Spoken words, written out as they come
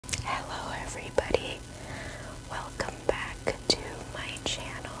everybody. Welcome back to my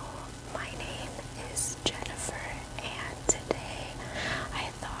channel. My name is Jennifer, and today I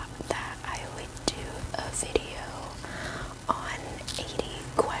thought that I would do a video on 80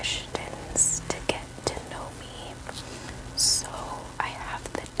 questions to get to know me. So I have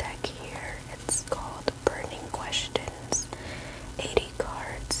the deck here. It's called Burning Questions. 80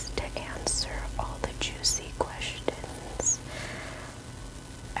 cards to answer all the juicy questions.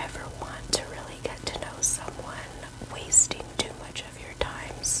 Ever want to really get to know someone, wasting too much of your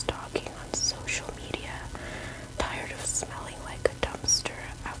time stalking on social media, tired of smelling like a dumpster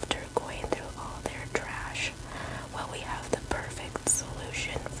after going through all their trash? Well, we have the perfect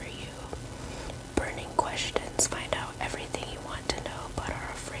solution for you. Burning Questions find out everything you want to know but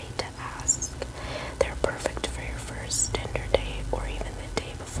are afraid to ask. They're perfect for your first Tinder date or even the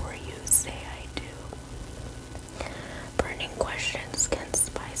day before you say I do. Burning Questions can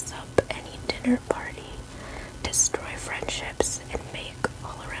spice up any dinner party, destroy friendships, and make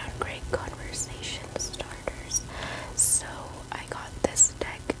all-around great conversation starters. So I got this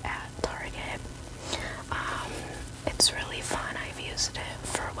deck at Target. It's really fun. I've used it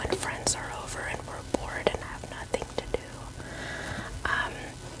for when friends are over and we're bored and have nothing to do.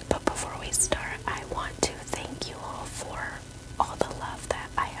 But before we start, I want to thank you all for all the love that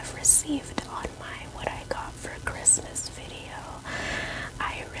I have received on my what I got for Christmas video.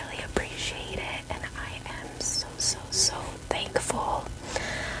 I really appreciate it, and I am so thankful.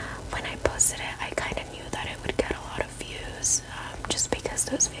 When I posted it, I kind of knew that it would get a lot of views, just because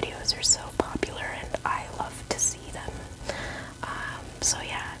those videos are so popular and I love to see them. So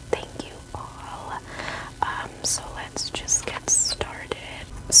yeah, thank you all. So let's just get started.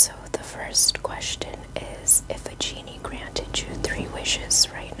 So the first question is, if a genie granted you 3 wishes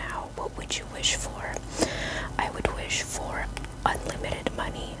right now, what would you wish for? I would wish for unlimited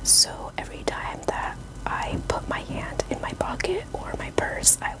money, so every time that I put my hand in my pocket or my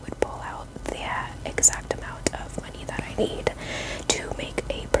purse, I would pull out the exact amount of money that I need to make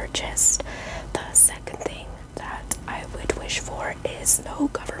a purchase. The second thing that I would wish for is no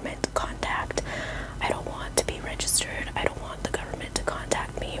government contact. I don't want to be registered. I don't want the government to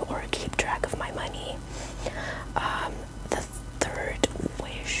contact me or keep track of my money. The third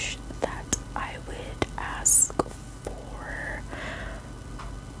wish that I would ask for,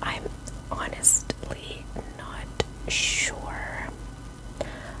 I'm honestly not sure.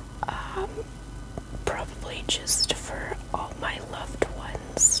 Probably just for all my loved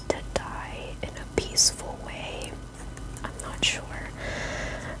ones to die in a peaceful way. I'm not sure.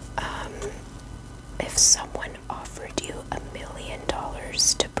 If someone offered you $1 million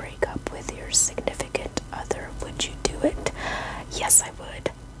to break up with your significant other, would you do it? Yes, I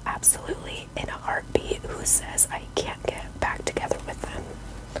would. Absolutely. In a heartbeat. Who says I can't get back together with them?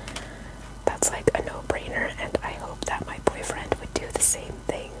 That's like a no-brainer, and I hope that my boyfriend would do the same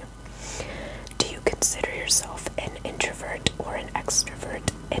thing. Do you consider yourself an introvert or an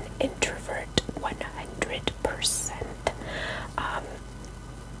extrovert? An introvert, 100%.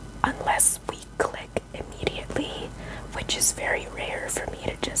 Unless we click immediately, which is very rare for me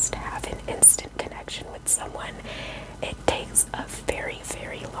to just have an instant connection with someone. It takes a very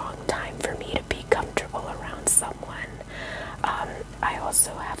long time for me to be comfortable around someone. I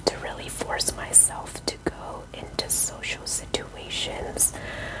also have to really force myself to go into social situations.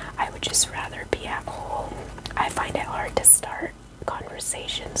 I would just rather be at home. I find it hard to start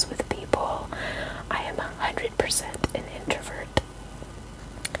conversations with people. I am 100% an introvert.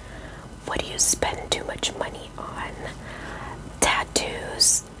 What do you spend too much money on?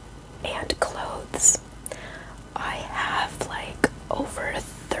 Tattoos and clothes. I have like over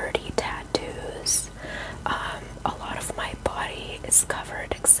 30 tattoos. A lot of my body is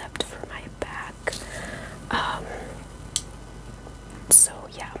covered except for my back. So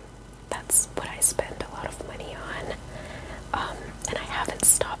yeah, that's what I spend a lot of money on. And I haven't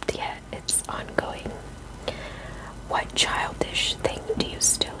stopped yet. It's ongoing. What childish thing do you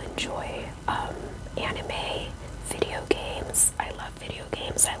still enjoy? Anime, video games. I love video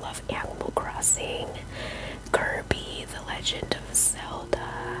games. I love Animal Crossing, Kirby, The Legend of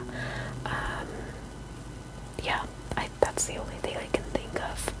Zelda. Yeah, that's the only thing I can think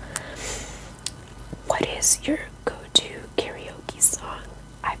of. What is your go-to karaoke song?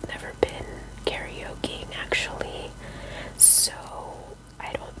 I've never been karaokeing actually, so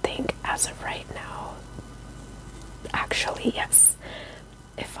I don't think as of right now. Actually, yes.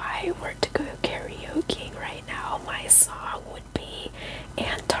 If I were to go karaokeing right now, my song would be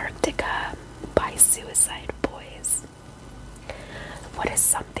Antarctica by Suicide Boys. What is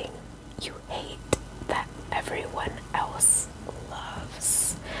something you hate that everyone else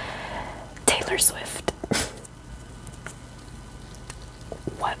loves? Taylor Swift.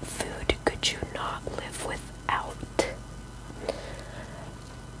 What food could you not live without?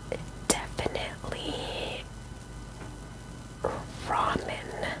 Definitely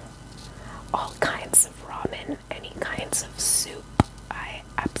ramen. All kinds of ramen, any kinds of soup, I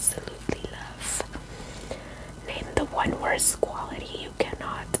absolutely love. Name the one worst quality you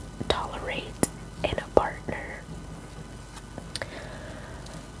cannot tolerate in a partner.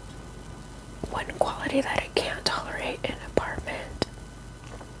 One quality that I can't tolerate in an apartment: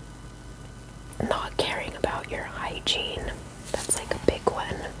 not caring about your hygiene. That's like a big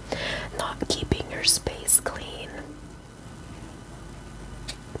one. Not keeping your space clean.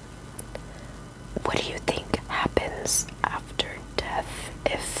 What do you think happens after death,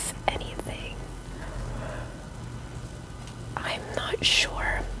 if anything? I'm not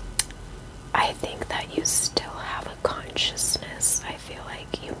sure. I think that you still have a consciousness. I feel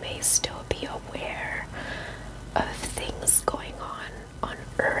like you may still be aware of things going on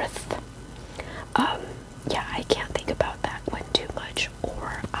Earth. Yeah, I can't think about that one too much,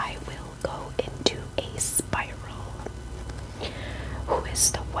 or I will go into a spiral. Who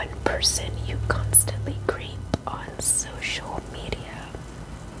is the one person you constantly creep on social media?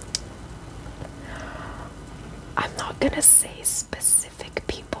 I'm not gonna say specific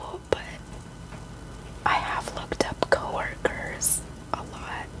people, but I have looked up coworkers a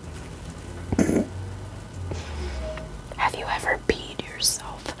lot. Have you ever peed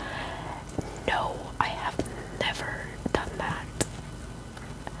yourself? No, I have never done that.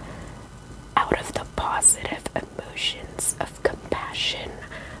 Out of the positive emotions of compassion,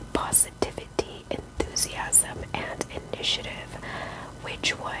 positivity, enthusiasm, and initiative,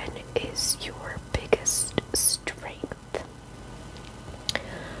 which one is your biggest strength?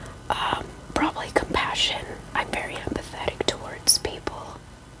 Probably compassion. I'm very empathetic towards people.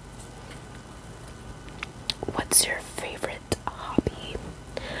 What's your favorite hobby?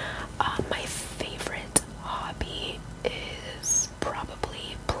 My favorite hobby is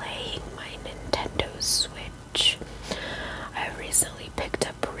probably playing my Nintendo Switch. I recently picked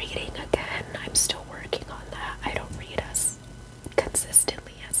up reading again. I'm still working on that. I don't read as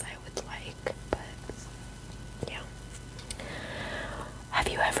consistently as I would like, but yeah. Have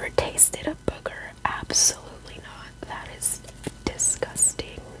you ever tasted a booger? Absolutely not. That is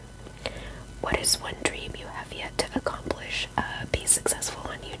disgusting. What is one dream you have yet to accomplish? Be successful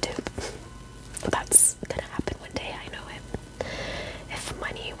on YouTube. That's gonna happen one day, I know it. If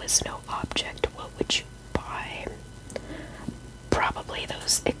money was no object, what would you buy? Probably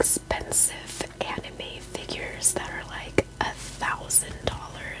those expensive anime figures that are like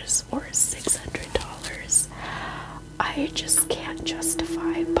 $1,000 or $600. I just can't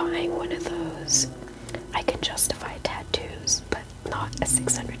justify buying one of those. I can justify tattoos, but not a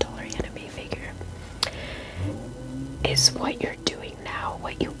 $600 anime figure. Is what you're doing now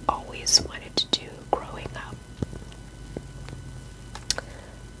what you always wanted to do growing up?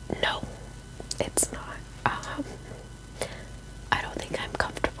 No, it's not. I don't think I'm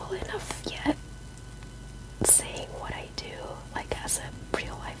comfortable enough yet saying what I do, like as a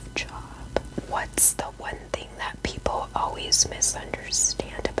real life job. What's the one thing that people always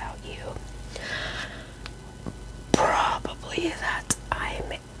misunderstand about you? Probably that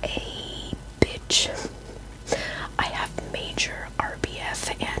I'm a bitch. I have major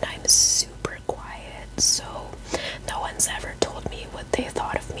RBF and I'm super quiet, so no one's ever told me what they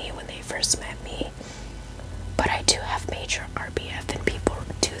thought of me when they first met me. But I do have major RBF, and people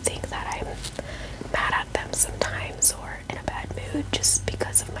do think that I'm mad at them sometimes or in a bad mood just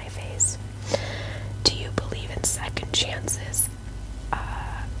because of my face. Do you believe in second chances?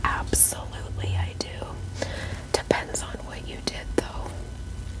 Absolutely I do. Depends on what you did though.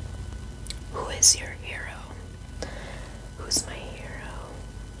 Who is your hero? Who's my hero?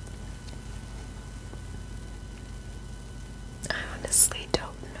 I honestly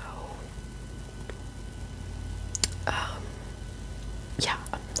don't know. Yeah,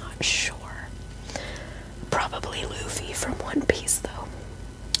 I'm not sure. Probably Luffy from One Piece though.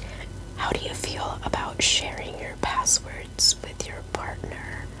 How do you feel about sharing your passwords with your partner?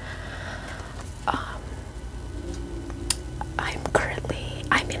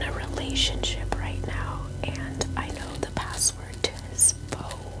 I'm in a relationship right now, and I know the password to his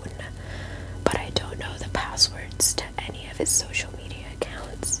phone, but I don't know the passwords to any of his social media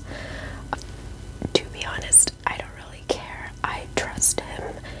accounts. To be honest, I don't really care. I trust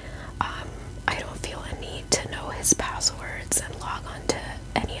him. I don't feel a need to know his passwords and log on to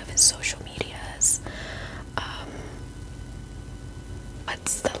any of his social medias.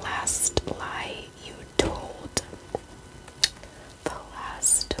 What's the last lie you told? The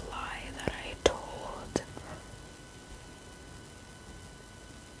last lie that I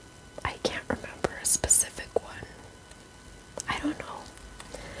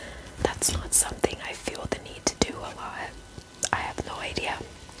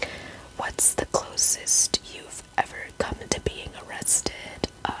What's the closest you've ever come to being arrested?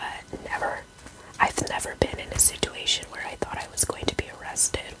 Never. I've never been in a situation where I thought I was going to be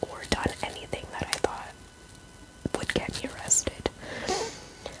arrested or done anything that I thought would get me arrested.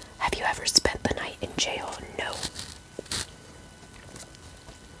 Have you ever spent the night in jail? No.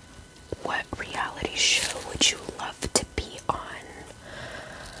 What reality show would you love to be on?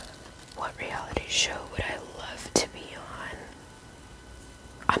 What reality show would I love to be on?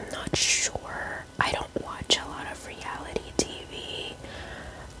 I'm not sure. I don't watch a lot of reality TV.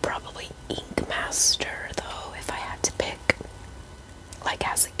 Probably Ink Master, though, if I had to pick. Like,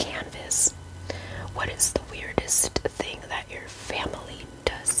 as a canvas. What is the weirdest thing that your family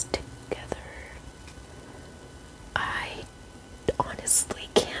does together? I honestly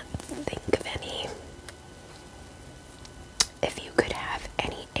can't think of any. If you could have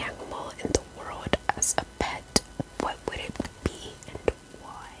any animal in the world as a pet, what would it be and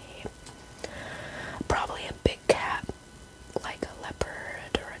why? Probably a big cat, like a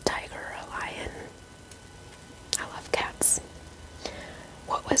leopard or a tiger or a lion. I love cats.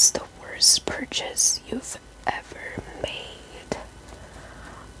 What was the worst purchase you've ever made?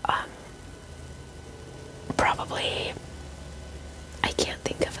 Probably, I can't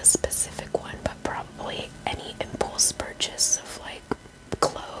think of a specific one, but probably any impulse purchase of like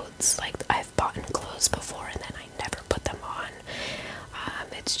clothes. Like, I've bought clothes before and then I never put them on.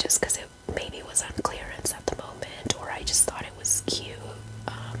 It's just because it maybe was on clearance at the moment, or I just thought it was cute.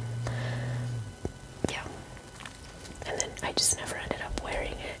 Yeah. And then I just never ended up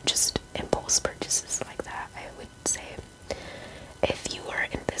wearing it. Just impulse purchases like that, I would say. If you were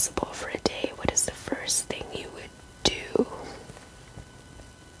invisible for a day, what is the first thing you would do?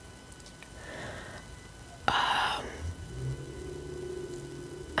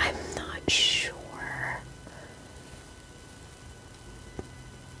 I'm not sure.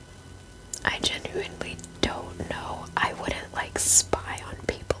 I genuinely don't know. I wouldn't like spy on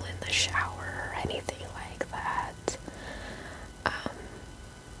people in the shower or anything like that.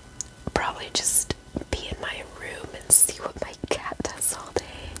 Probably just be in my room and see what my cat does all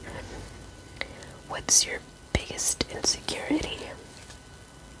day. What's your biggest insecurity?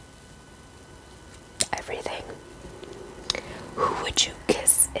 Everything. Who would you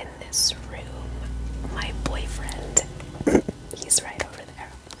kiss in this room? My boyfriend. He's right over there.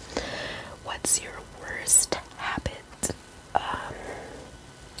 What's your worst habit?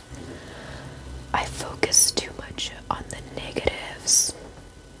 I focus too much on the negatives.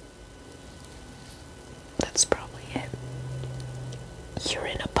 That's probably it. You're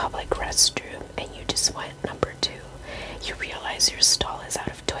in a public restroom and you just went number 2. You realize your stall is out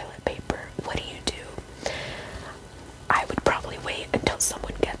of toilet paper. What do you do? I would probably wait until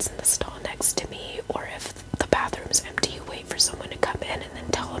someone gets in the stall next to me, or if the bathroom's empty, you wait for someone to come in and then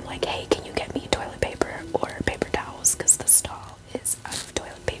tell them, like, hey, can you get me toilet paper or paper towels because the stall is out of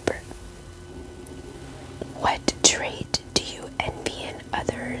toilet paper. What trait do you envy in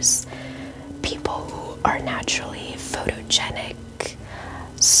others? People who are naturally photogenic,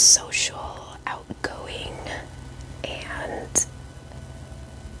 social, outgoing, and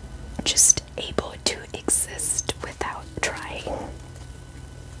just able to exist without trying.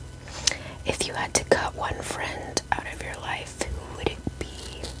 If you had to cut one friend out of your life, who would it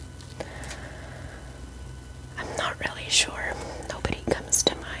be? I'm not really sure. Nobody comes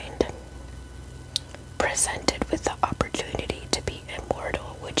to mind. Presented with the opportunity to be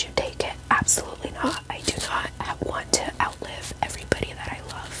immortal, would you take it? Absolutely not. I do not want to outlive everybody that I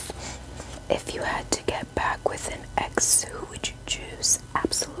love. If you had to get back with an ex, who would you choose?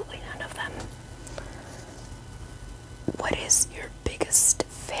 Absolutely none of them. What is your biggest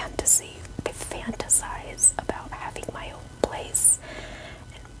fantasy? I fantasize about having my own place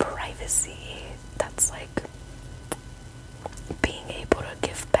and privacy. That's like being able to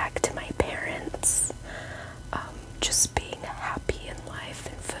give back to my parents. Just being happy in life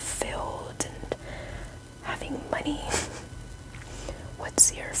and fulfilled and having money.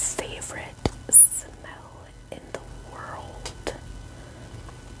 What's your favorite smell in the world?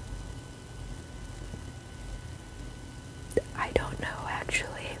 I don't know,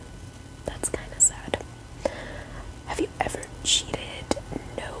 actually. That's kind of sad. Have you ever cheated?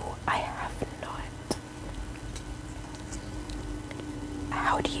 No, I have not.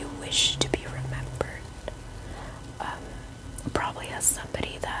 How do you wish to be remembered? Probably as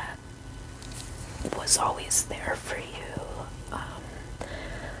somebody that was always there for you.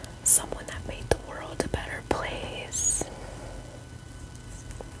 Someone that made the world a better place.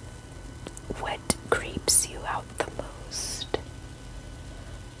 What creeps you out the most?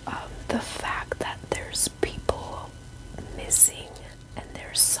 The fact that there's people missing and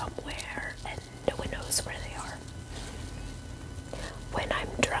they're somewhere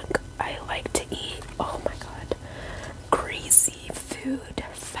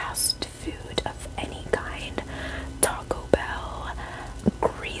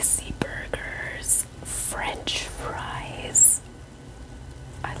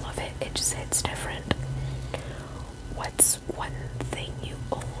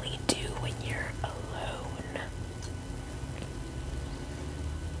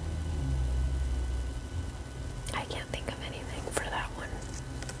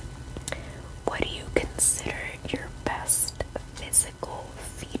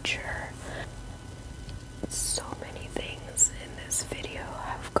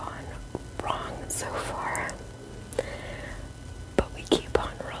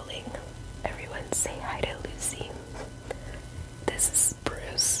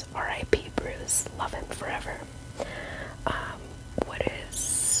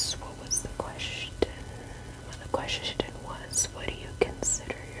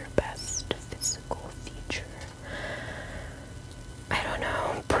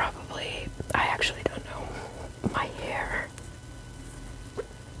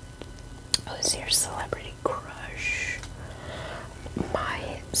Who's your celebrity crush?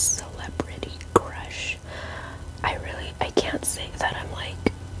 My celebrity crush. I can't say that I'm like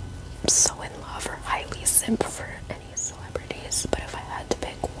so in love or highly simp for any celebrities, but if I had to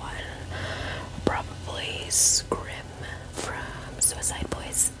pick one, probably Scrim from Suicide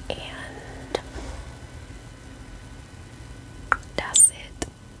Boys, and that's it.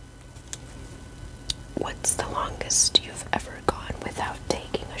 What's the longest you've ever gone without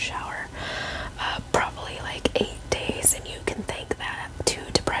taking a shower? Probably like 8 days, and you can thank that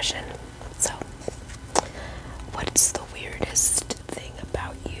to depression. So, what's the weirdest thing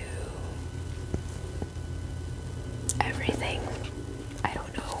about you? Everything. I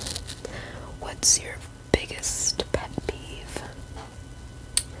don't know. What's your biggest pet peeve?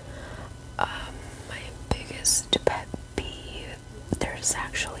 My biggest pet peeve, there's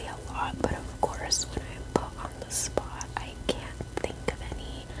actually a lot, but of course when I'm put on the spot, I can't think of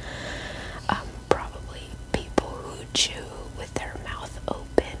any. Probably people who chew with their mouth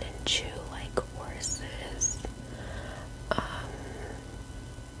open and chew like horses.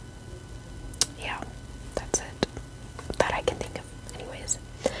 Yeah, that's it. That I can think of. Anyways,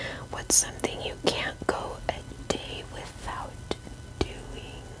 what's something you can't go a day without doing?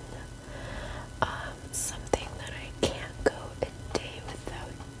 Something that I can't go a day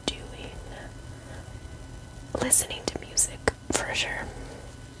without doing. Listening to music, for sure.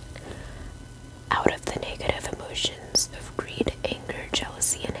 Out of the negative emotions of greed, anger,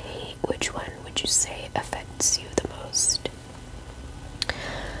 jealousy, and hate, which one would you say affects you the most?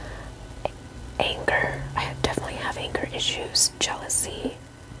 Anger. I definitely have anger issues. Jealousy.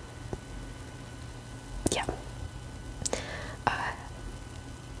 Yeah.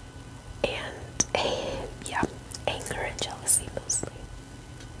 Yeah, anger and jealousy mostly.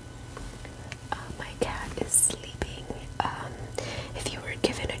 My cat is sleeping. If you were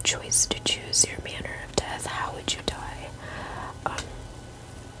given a choice to choose your manner of death, how would you die?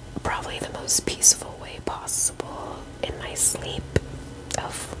 Probably the most peaceful way possible, in my sleep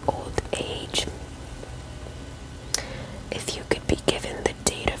of old age. If you could be given the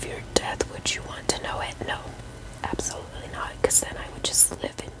date of your death, would you want to know it? No, absolutely not, because then I would just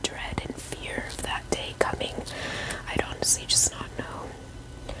live in dread and fear of that day coming. I'd honestly just not know.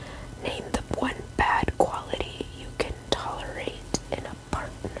 Name the one bad quality you can tolerate in a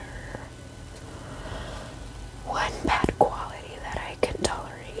partner. One bad quality that I can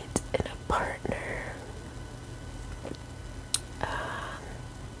tolerate in a partner.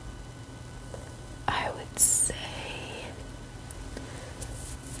 I would say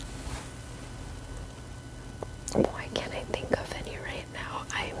why can't I think of any right now?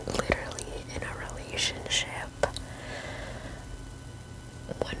 I'm literally in a relationship.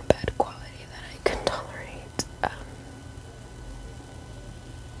 One bad quality that I can tolerate.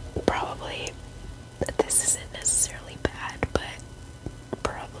 Probably, this isn't necessarily bad, but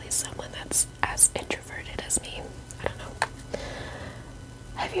probably someone that's as introverted as me. I don't know.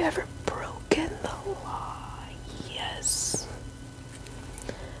 Have you ever broken the law? Yes.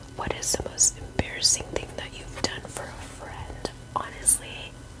 What is the most embarrassing thing that you've done for a friend?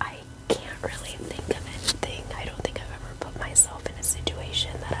 Honestly, I can't really think of anything. I don't think I've ever put myself in a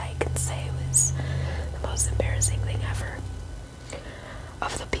situation that I can say was the most embarrassing thing ever.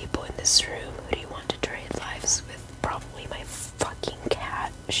 Of the people in this room, who do you want to trade lives with? Probably my fucking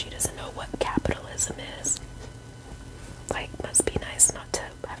cat. She doesn't know what capitalism is. Like, must be nice not to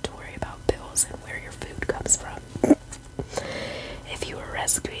have to worry about bills and where your food comes from. If you were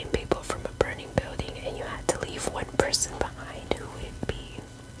rescuing people from a burning building and you had to leave one person behind, who would it be?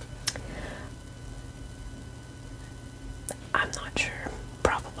 I'm not sure.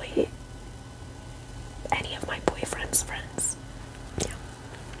 Probably any of my boyfriend's friends. Yeah.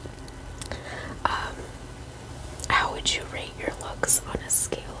 How would you rate your looks on a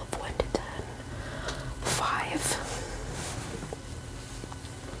scale of 1 to 10? 5.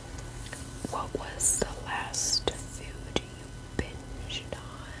 What was the last food you binged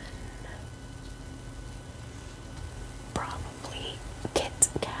on? Probably Kit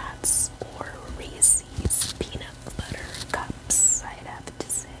Kats or Reese's peanut butter cups, I'd have to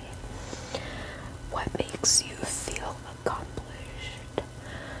say. What makes you feel accomplished?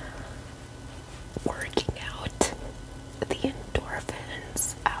 Working out. The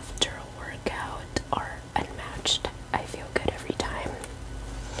endorphins after a workout are unmatched.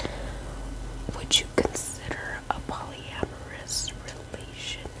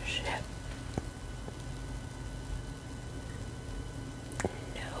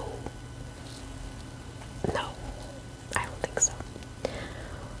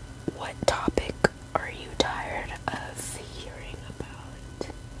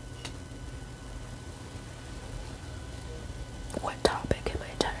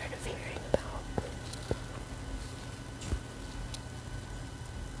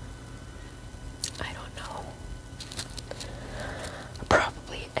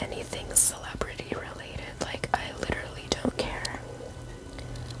 celebrity related. Like, I literally don't care.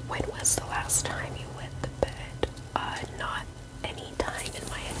 When was the last time you wet the bed? Not any time in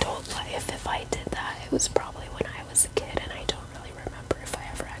my adult life. If I did that, it was probably when I was a kid, and I don't really remember if I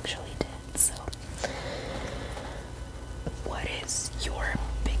ever actually did. So, what is your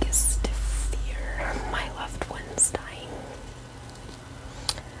biggest fear? My loved ones dying.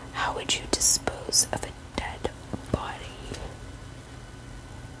 How would you dispose of a dead body?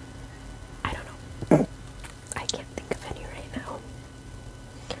 I don't know. I can't think of any right now.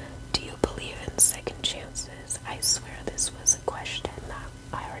 Do you believe in second chances? I swear this was a question that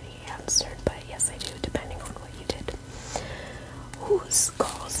I already answered, but yes, I do, depending on what you did. Whose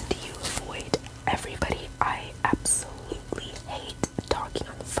calls do you avoid? Everybody. I absolutely hate talking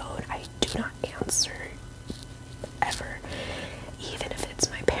on the phone. I do not answer ever. Even if it's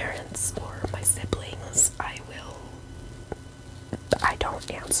my parents or my siblings, I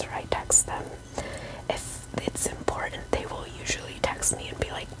don't answer. I text them. If it's important, they will usually text me and be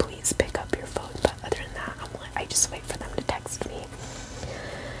like, please pick up your phone. But other than that, I just wait for them to text me.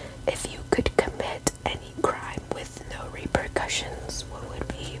 If you could commit any crime with no repercussions, what would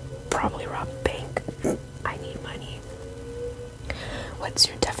be? Probably rob a bank. I need money. What's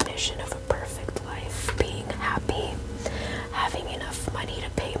your definition of a perfect life? Being happy, having enough money to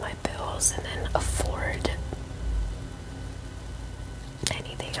pay my bills, and then afford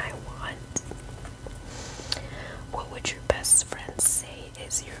anything I want. What would your best friend say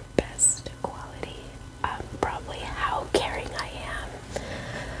is your best quality? Probably how caring I am.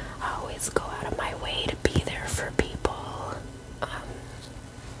 I always go out of my way to be there for people.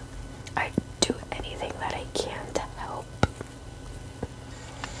 I do anything that I can to help.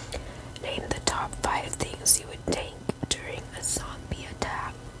 Name the top 5 things you would take during a zombie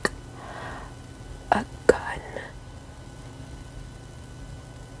attack. A gun.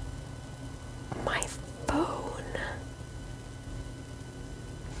 My phone.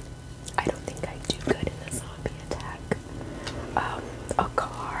 I don't think I'd do good in a zombie attack. A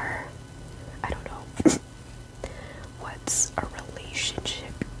car. I don't know. What's a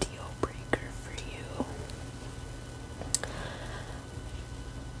relationship deal breaker for you?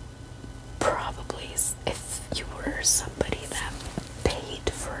 Probably if you were somebody that paid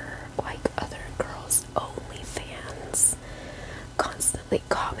for like other girls' OnlyFans, constantly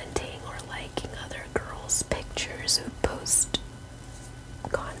commenting or liking other girls' pictures who post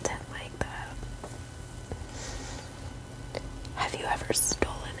content like that. Have you ever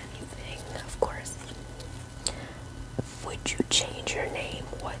stolen anything? Of course. Would you change your name?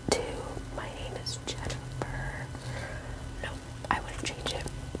 What to? My name is Jennifer. No, I wouldn't change it.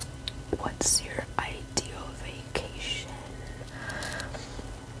 What's your ideal vacation?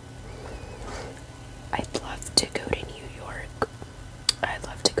 I'd love to go to New York. I'd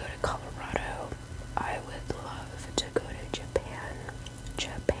love to go to